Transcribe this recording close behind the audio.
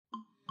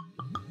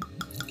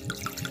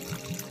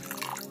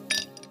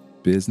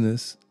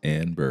Business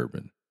and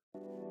Bourbon.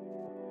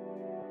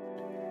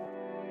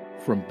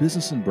 From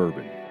Business and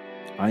Bourbon,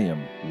 I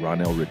am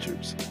Ronell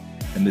Richards,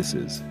 and this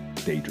is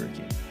Day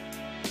Drinking,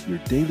 your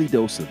daily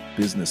dose of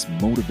business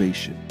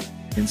motivation,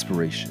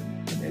 inspiration,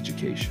 and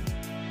education.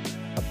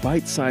 A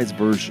bite-sized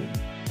version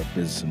of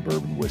Business and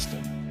Bourbon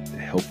wisdom to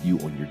help you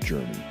on your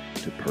journey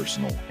to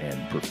personal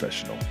and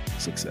professional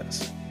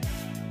success.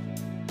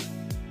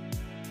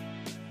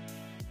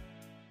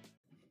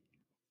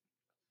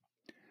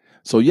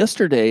 So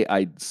yesterday,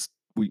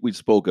 we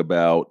spoke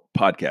about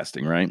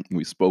podcasting, right?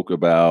 We spoke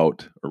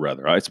about, or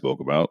rather, I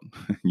spoke about,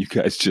 you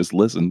guys just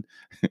listened.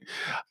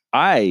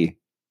 I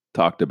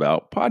talked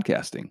about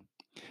podcasting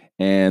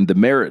and the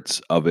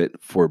merits of it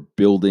for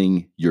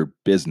building your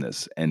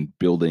business and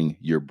building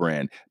your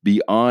brand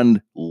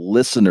beyond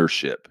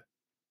listenership.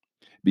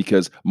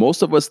 Because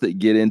most of us that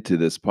get into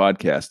this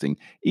podcasting,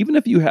 even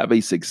if you have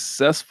a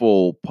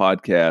successful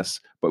podcast,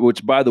 but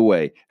which, by the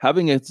way,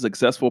 having a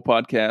successful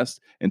podcast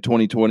in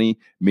 2020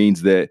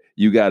 means that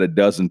you got a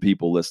dozen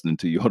people listening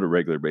to you on a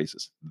regular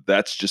basis.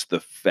 That's just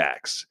the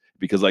facts.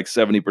 Because like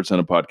 70%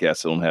 of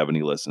podcasts don't have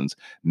any listens,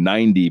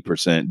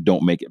 90%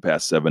 don't make it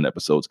past 7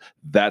 episodes.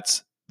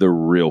 That's the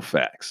real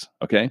facts,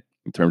 okay,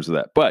 in terms of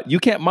that. But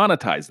you can't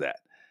monetize that.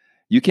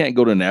 You can't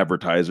go to an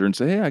advertiser and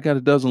say, hey, I got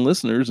a dozen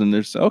listeners, and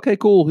there's, okay,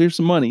 cool, here's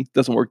some money. It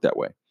doesn't work that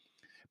way.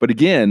 But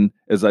again,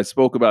 as I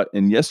spoke about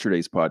in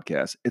yesterday's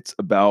podcast, it's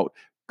about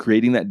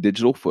creating that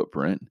digital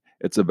footprint.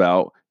 It's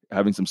about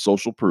having some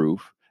social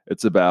proof.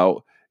 It's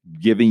about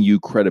giving you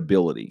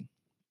credibility.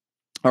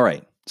 All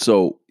right.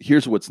 So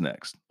here's what's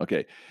next.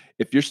 Okay.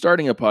 If you're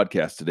starting a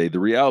podcast today, the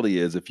reality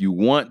is if you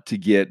want to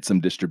get some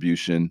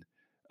distribution,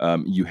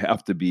 you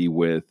have to be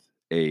with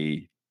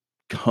a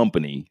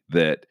company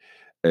that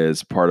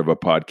is part of a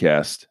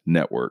podcast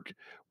network,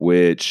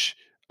 which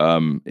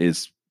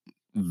is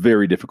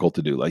very difficult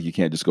to do. Like you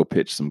can't just go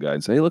pitch some guy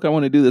and say, hey, look, I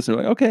want to do this. And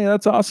they're like, okay,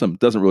 that's awesome. It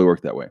doesn't really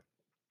work that way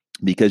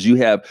because you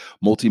have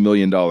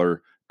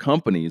multi-million-dollar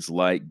companies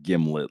like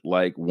Gimlet,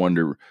 like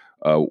Wonderly,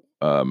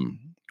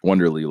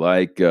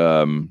 like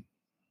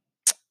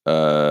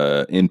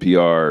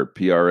NPR,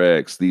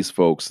 PRX, these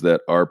folks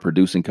that are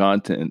producing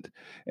content,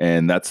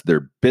 and that's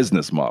their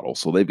business model.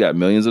 So they've got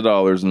millions of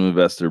dollars in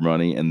investor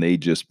money, and they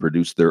just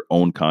produce their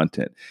own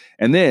content.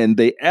 And then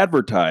they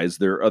advertise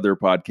their other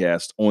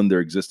podcasts on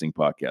their existing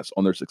podcasts,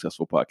 on their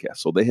successful podcasts.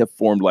 So they have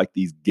formed like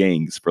these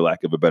gangs, for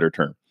lack of a better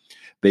term.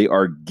 They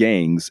are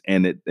gangs,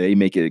 and they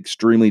make it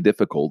extremely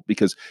difficult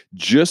because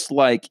just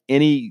like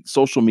any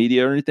social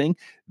media or anything,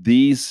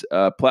 these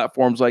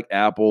platforms like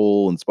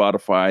Apple and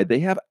Spotify, they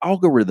have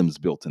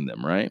algorithms built in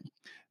them, right?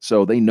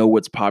 So they know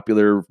what's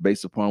popular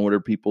based upon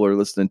whatever people are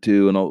listening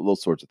to and all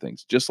those sorts of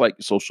things, just like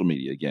social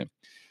media again.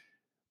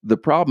 The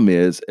problem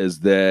is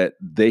that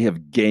they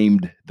have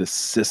gamed the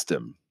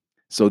system.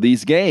 So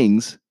these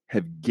gangs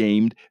have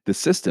gamed the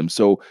system.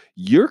 So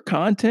your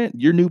content,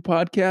 your new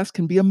podcast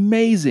can be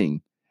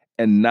amazing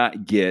and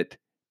not get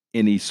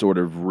any sort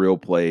of real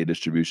play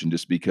distribution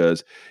just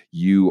because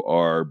you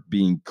are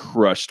being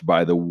crushed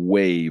by the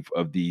wave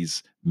of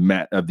these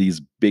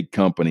big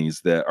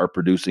companies that are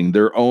producing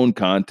their own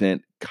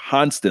content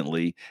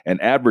constantly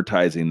and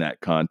advertising that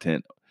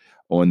content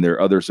on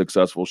their other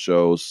successful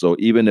shows. So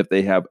even if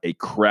they have a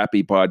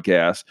crappy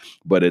podcast,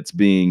 but it's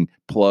being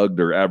plugged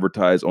or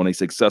advertised on a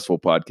successful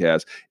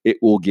podcast, it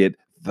will get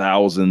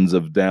thousands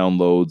of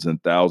downloads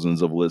and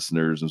thousands of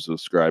listeners and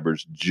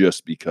subscribers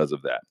just because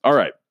of that. All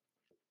right.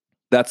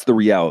 That's the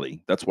reality.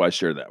 That's why I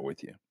share that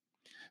with you.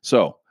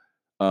 So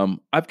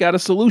I've got a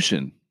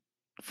solution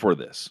for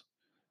this.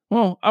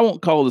 Well, I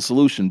won't call it a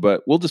solution,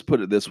 but we'll just put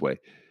it this way.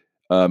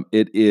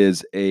 It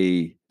is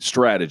a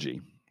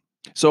strategy.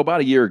 So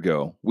about a year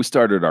ago, we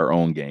started our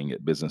own gang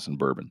at Business and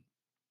Bourbon,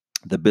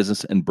 the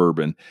Business and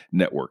Bourbon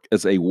Network,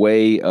 as a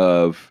way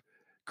of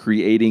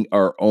creating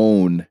our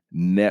own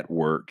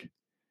network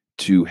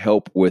to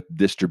help with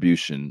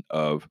distribution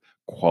of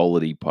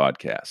quality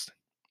podcasts.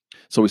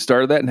 So we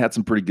started that and had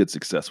some pretty good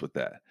success with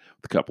that,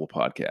 with a couple of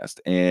podcasts.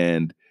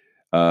 And,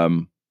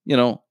 you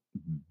know,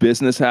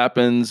 business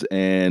happens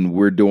and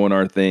we're doing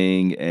our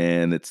thing.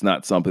 And it's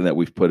not something that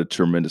we've put a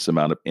tremendous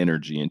amount of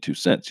energy into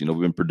since. You know,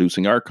 we've been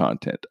producing our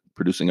content,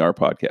 producing our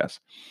podcast.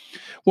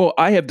 Well,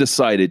 I have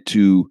decided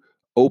to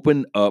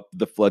open up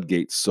the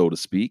floodgates, so to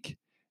speak,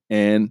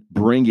 and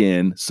bring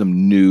in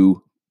some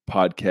new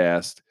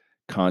podcast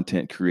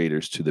content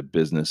creators to the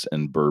Business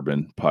and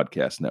Bourbon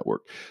Podcast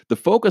Network. The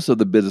focus of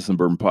the Business and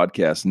Bourbon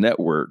Podcast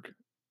Network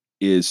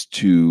is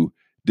to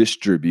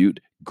distribute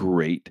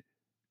great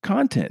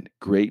content,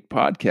 great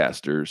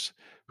podcasters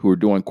who are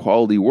doing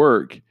quality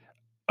work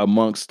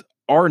amongst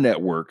our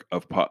network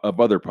of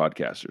other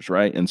podcasters,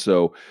 right? And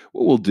so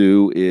what we'll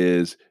do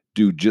is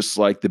do just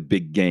like the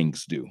big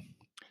gangs do.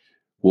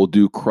 We'll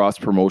do cross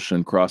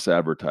promotion, cross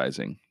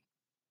advertising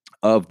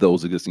of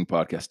those existing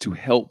podcasts to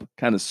help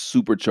kind of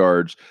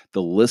supercharge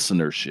the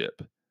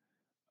listenership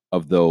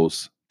of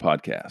those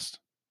podcasts,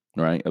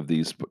 right? Of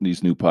these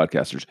new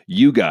podcasters,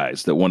 you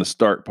guys that want to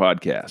start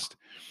podcast.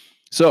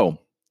 So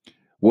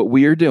What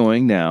we are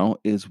doing now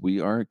is we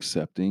are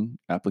accepting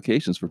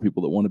applications for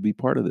people that want to be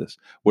part of this.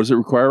 What does it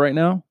require right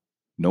now?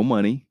 No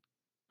money.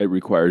 It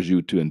requires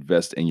you to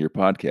invest in your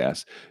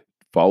podcast,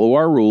 follow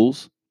our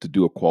rules to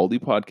do a quality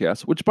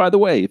podcast, which, by the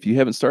way, if you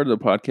haven't started a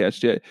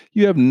podcast yet,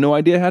 you have no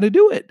idea how to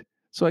do it.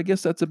 So I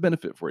guess that's a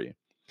benefit for you.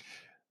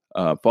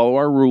 Follow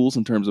our rules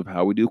in terms of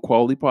how we do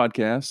quality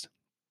podcast.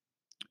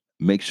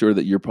 Make sure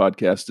that your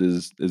podcast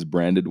is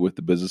branded with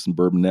the Business and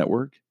Bourbon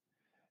Network,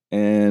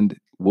 and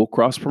we'll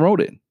cross promote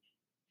it.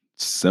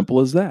 Simple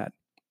as that.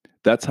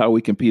 That's how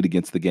we compete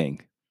against the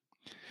gang.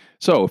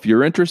 So if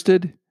you're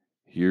interested,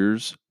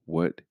 here's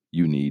what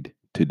you need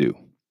to do.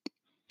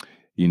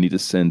 You need to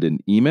send an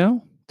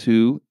email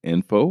to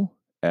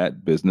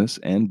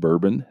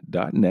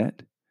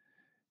info@businessandbourbon.net.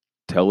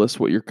 Tell us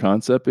what your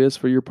concept is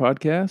for your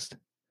podcast.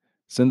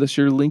 Send us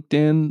your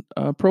LinkedIn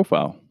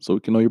profile so we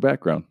can know your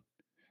background.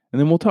 And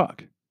then we'll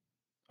talk.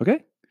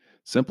 Okay?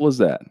 Simple as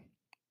that.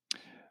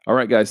 All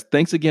right, guys.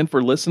 Thanks again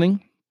for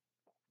listening.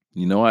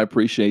 You know I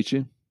appreciate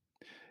you.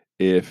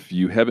 If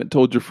you haven't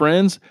told your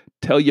friends,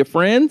 tell your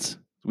friends.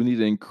 We need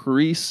to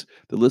increase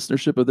the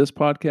listenership of this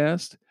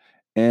podcast.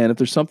 And if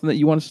there's something that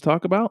you want us to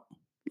talk about,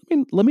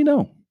 let me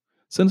know.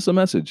 Send us a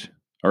message.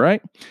 All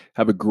right?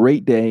 Have a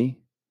great day.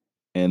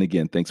 And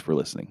again, thanks for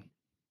listening.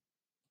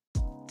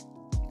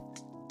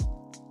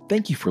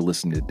 Thank you for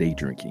listening to Day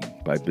Drinking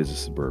by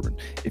Business and Bourbon.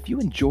 If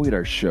you enjoyed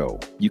our show,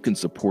 you can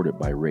support it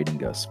by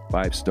rating us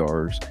 5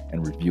 stars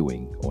and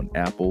reviewing on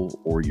Apple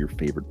or your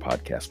favorite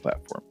podcast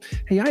platform.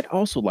 Hey, I'd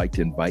also like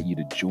to invite you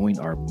to join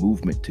our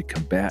movement to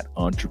combat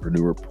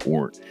entrepreneur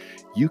porn.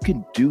 You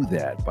can do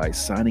that by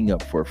signing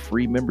up for a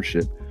free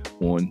membership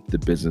on the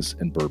Business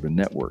and Bourbon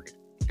Network.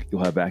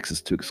 You'll have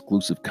access to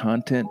exclusive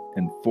content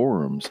and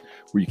forums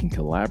where you can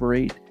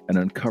collaborate and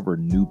uncover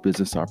new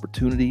business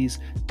opportunities,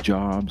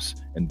 jobs,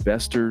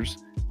 investors,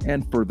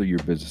 and further your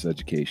business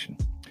education.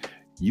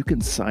 You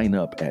can sign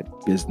up at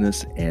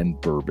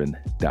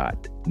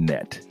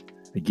businessandbourbon.net.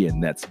 Again,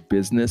 that's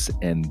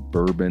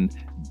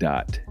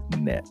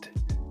businessandbourbon.net.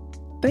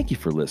 Thank you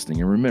for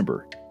listening, and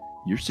remember,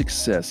 your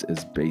success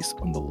is based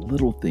on the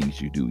little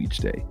things you do each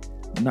day,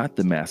 not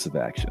the massive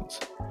actions.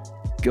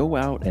 Go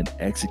out and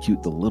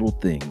execute the little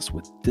things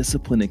with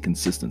discipline and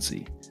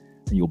consistency,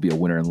 and you'll be a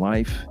winner in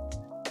life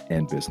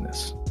and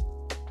business.